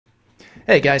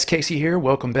Hey guys, Casey here.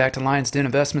 Welcome back to Lions Den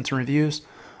Investments and Reviews.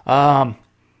 Um,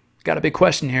 Got a big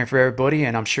question here for everybody,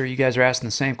 and I'm sure you guys are asking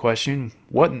the same question.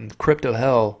 What in crypto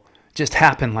hell just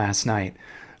happened last night?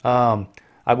 Um,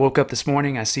 I woke up this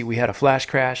morning, I see we had a flash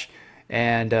crash,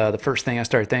 and the first thing I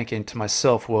started thinking to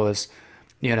myself was,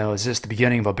 is this the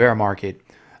beginning of a bear market?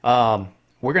 We're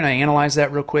going to analyze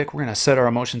that real quick. We're going to set our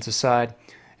emotions aside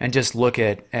and just look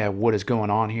at what is going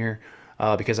on here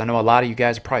because I know a lot of you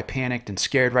guys are probably panicked and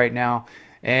scared right now.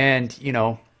 And,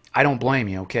 I don't blame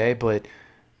you, okay? But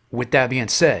with that being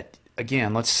said,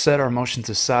 again, let's set our emotions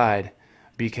aside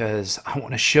because I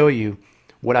want to show you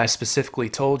what I specifically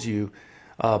told you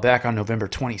back on November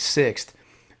 26th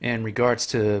in regards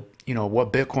to,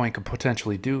 what Bitcoin could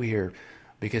potentially do here.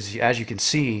 Because as you can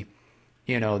see,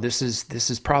 this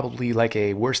is probably like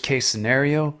a worst case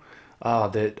scenario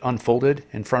that unfolded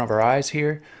in front of our eyes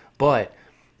here. But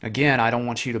again, I don't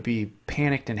want you to be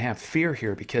panicked and have fear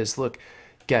here because look,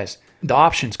 guys, the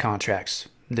options contracts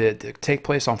that take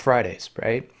place on Fridays,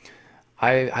 right?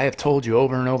 I have told you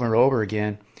over and over and over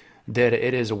again that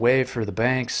it is a way for the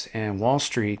banks and Wall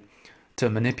Street to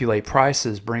manipulate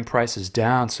prices, bring prices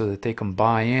down so that they can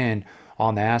buy in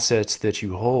on the assets that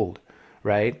you hold,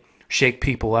 right? Shake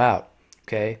people out,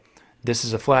 okay? This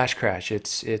is a flash crash.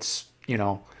 It's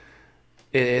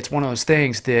one of those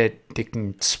things that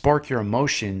can spark your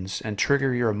emotions and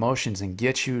trigger your emotions and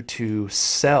get you to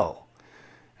sell.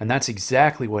 And that's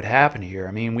exactly what happened here.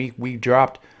 I mean, we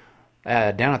dropped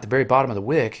down at the very bottom of the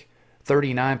wick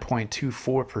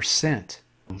 39.24%.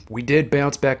 We did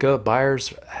bounce back up.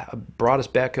 Buyers brought us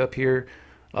back up here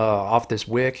off this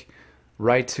wick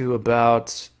right to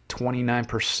about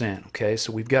 29%. Okay,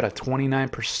 so we've got a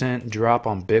 29% drop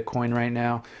on Bitcoin right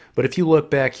now. But if you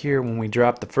look back here when we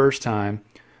dropped the first time,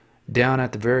 down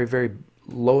at the very, very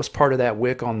lowest part of that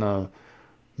wick on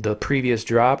the previous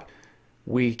drop,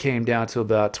 we came down to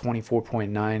about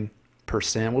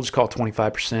 24.9%. We'll just call it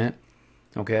 25%.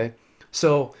 Okay,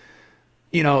 so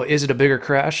is it a bigger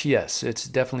crash? Yes, it's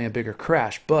definitely a bigger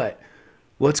crash. But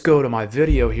let's go to my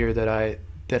video here that I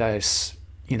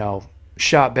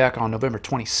shot back on November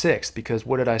 26th, because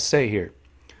what did I say here?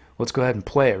 Let's go ahead and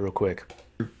play it real quick.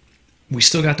 We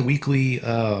still got the weekly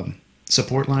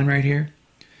support line right here,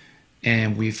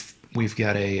 and we've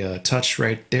got a touch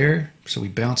right there, so we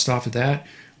bounced off of that.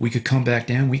 We could come back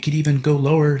down. We could even go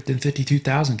lower than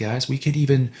 52,000, guys. We could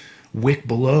even wick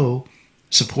below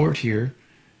support here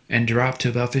and drop to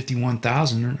about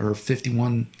 51,000 or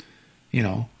 51,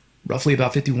 roughly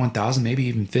about 51,000, maybe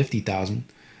even 50,000.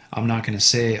 I'm not going to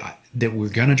say that we're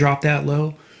going to drop that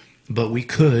low, but we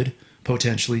could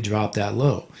potentially drop that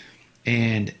low.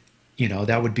 And,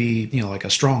 that would be, like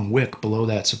a strong wick below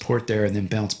that support there and then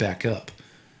bounce back up.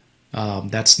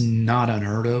 That's not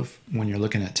unheard of when you're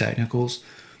looking at technicals.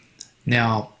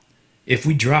 Now, if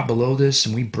we drop below this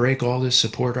and we break all this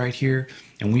support right here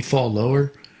and we fall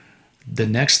lower, the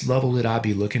next level that I'd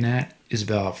be looking at is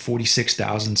about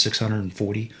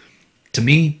 46,640. To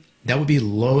me, that would be the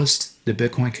lowest that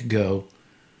Bitcoin could go,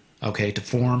 okay, to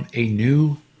form a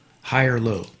new higher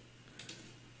low.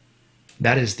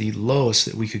 That is the lowest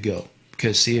that we could go.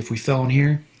 Because see, if we fell in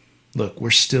here, look, we're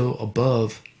still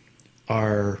above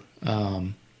our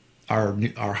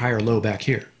higher low back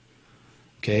here.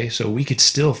 Okay, so we could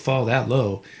still fall that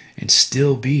low and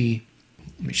still be,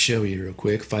 let me show you real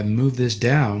quick. If I move this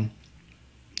down,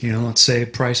 let's say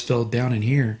price fell down in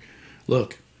here,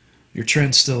 look, your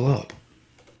trend's still up.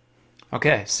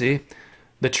 Okay, see,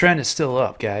 the trend is still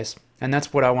up, guys, and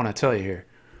that's what I want to tell you here,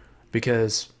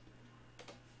 because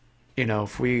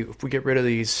if we get rid of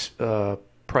these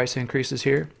price increases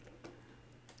here,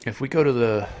 if we go to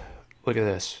look at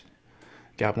this,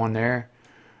 got one there,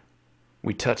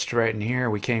 we touched right in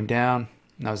here, we came down,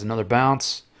 that was another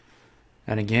bounce,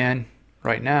 and again,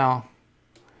 right now,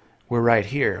 we're right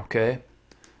here, okay?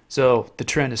 So the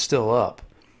trend is still up.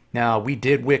 Now, we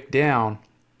did wick down,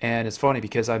 and it's funny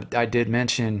because I did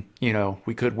mention,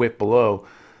 we could wick below.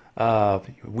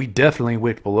 We definitely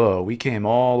wicked below. We came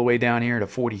all the way down here to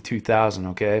 42,000,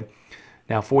 okay?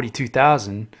 Now,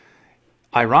 42,000,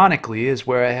 ironically, is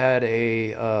where I had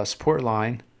a support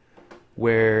line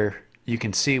where you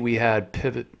can see we had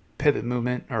pivot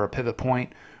movement, or a pivot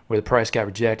point where the price got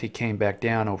rejected, came back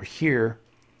down over here,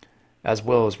 as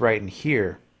well as right in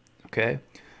here, okay?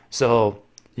 So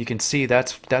you can see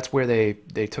that's where they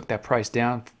took that price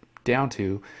down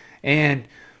to. And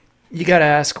you got to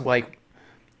ask, like,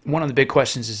 one of the big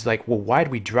questions is like, well, why do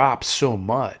we drop so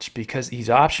much? Because these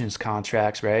options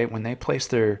contracts, right, when they place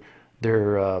their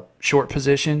short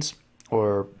positions,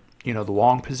 or the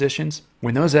long positions,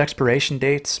 when those expiration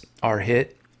dates are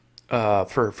hit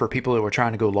for people that were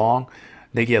trying to go long,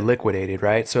 they get liquidated,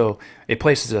 right? So it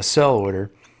places a sell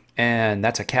order, and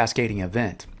that's a cascading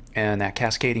event. And that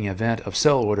cascading event of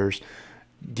sell orders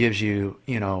gives you,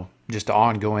 just an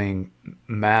ongoing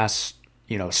mass,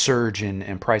 surge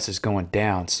in prices going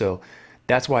down. So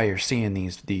that's why you're seeing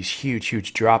these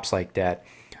huge drops like that.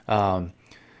 Um,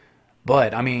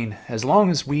 but I mean, as long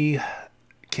as we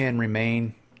can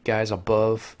remain, guys,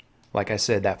 above, like I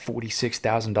said, that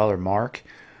 $46,000 mark,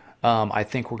 I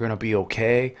think we're going to be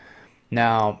okay.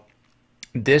 Now,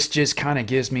 this just kind of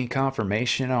gives me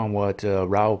confirmation on what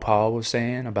Raoul Pal was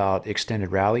saying about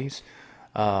extended rallies.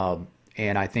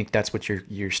 And I think that's what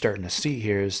you're starting to see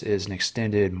here is an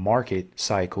extended market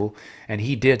cycle. And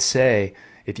he did say,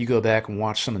 if you go back and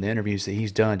watch some of the interviews that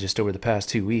he's done just over the past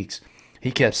 2 weeks,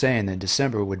 he kept saying that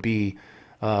December would be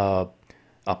uh,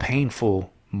 a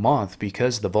painful month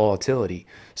because of the volatility.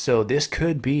 So this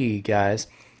could be, guys,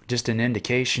 just an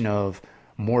indication of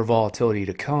more volatility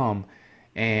to come.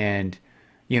 And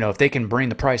if they can bring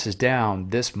the prices down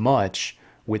this much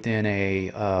within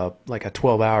a like a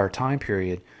 12-hour time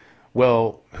period,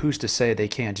 well, who's to say they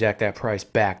can't jack that price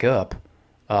back up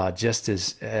just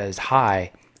as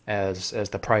high as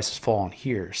the price has fallen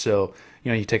here? So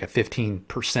you take a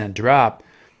 15% drop,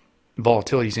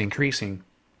 volatility is increasing,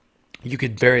 you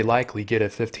could very likely get a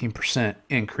 15%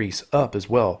 increase up as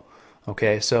well.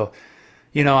 Okay, so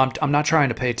I'm not trying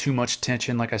to pay too much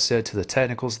attention, like I said, to the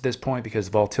technicals at this point, because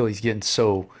volatility is getting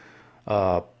so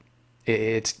uh,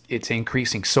 it's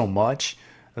increasing so much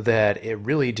that it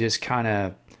really just kind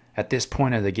of, at this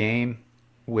point of the game,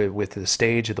 with the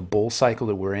stage of the bull cycle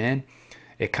that we're in,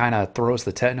 it kind of throws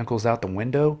the technicals out the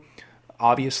window,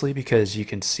 obviously, because you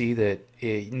can see that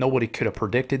nobody could have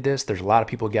predicted this. There's a lot of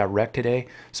people who got wrecked today.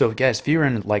 So guys, if you're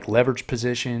in like leverage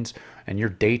positions and you're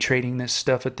day trading this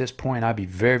stuff at this point, I'd be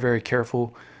very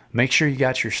careful. Make sure you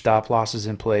got your stop losses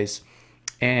in place,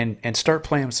 and start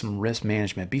playing with some risk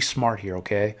management. Be smart here,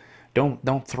 okay?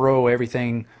 Don't throw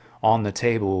everything on the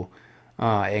table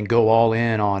and go all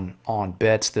in on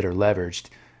bets that are leveraged.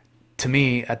 To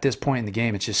me, at this point in the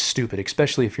game, it's just stupid,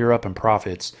 especially if you're up in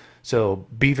profits. So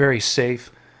be very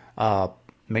safe.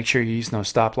 Make sure you're using those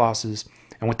stop losses.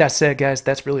 And with that said, guys,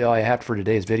 that's really all I have for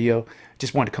today's video.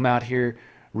 Just wanted to come out here,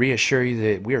 reassure you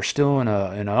that we are still in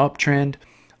an uptrend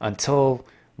until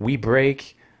we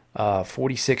break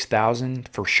 46,000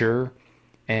 for sure.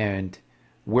 And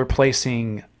we're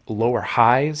placing lower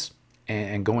highs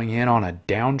and going in on a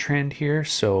downtrend here.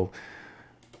 So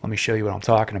let me show you what I'm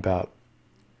talking about.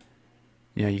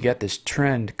 You got this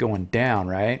trend going down,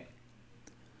 right?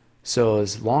 So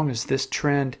as long as this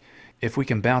trend, if we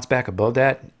can bounce back above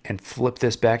that and flip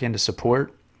this back into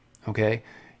support, okay,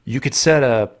 you could set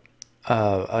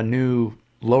a new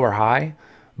lower high,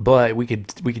 but we could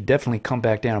definitely come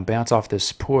back down and bounce off this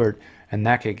support, and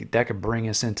that could bring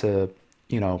us into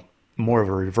more of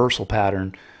a reversal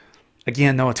pattern.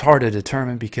 Again, though, it's hard to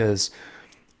determine because,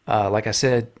 like I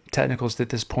said, technicals at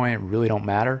this point really don't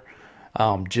matter.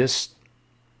 Just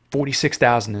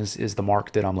 46,000 is the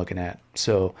mark that I'm looking at.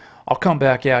 So I'll come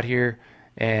back out here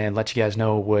and let you guys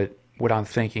know what I'm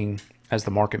thinking as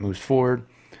the market moves forward.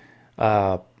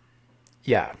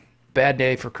 Yeah, bad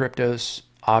day for cryptos,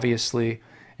 obviously.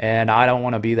 And I don't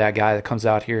want to be that guy that comes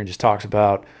out here and just talks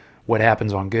about what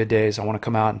happens on good days. I want to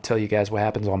come out and tell you guys what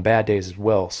happens on bad days as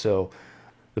well. So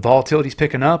the volatility's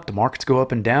picking up, the markets go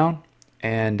up and down,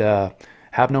 and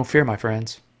have no fear, my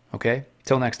friends. Okay,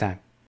 till next time.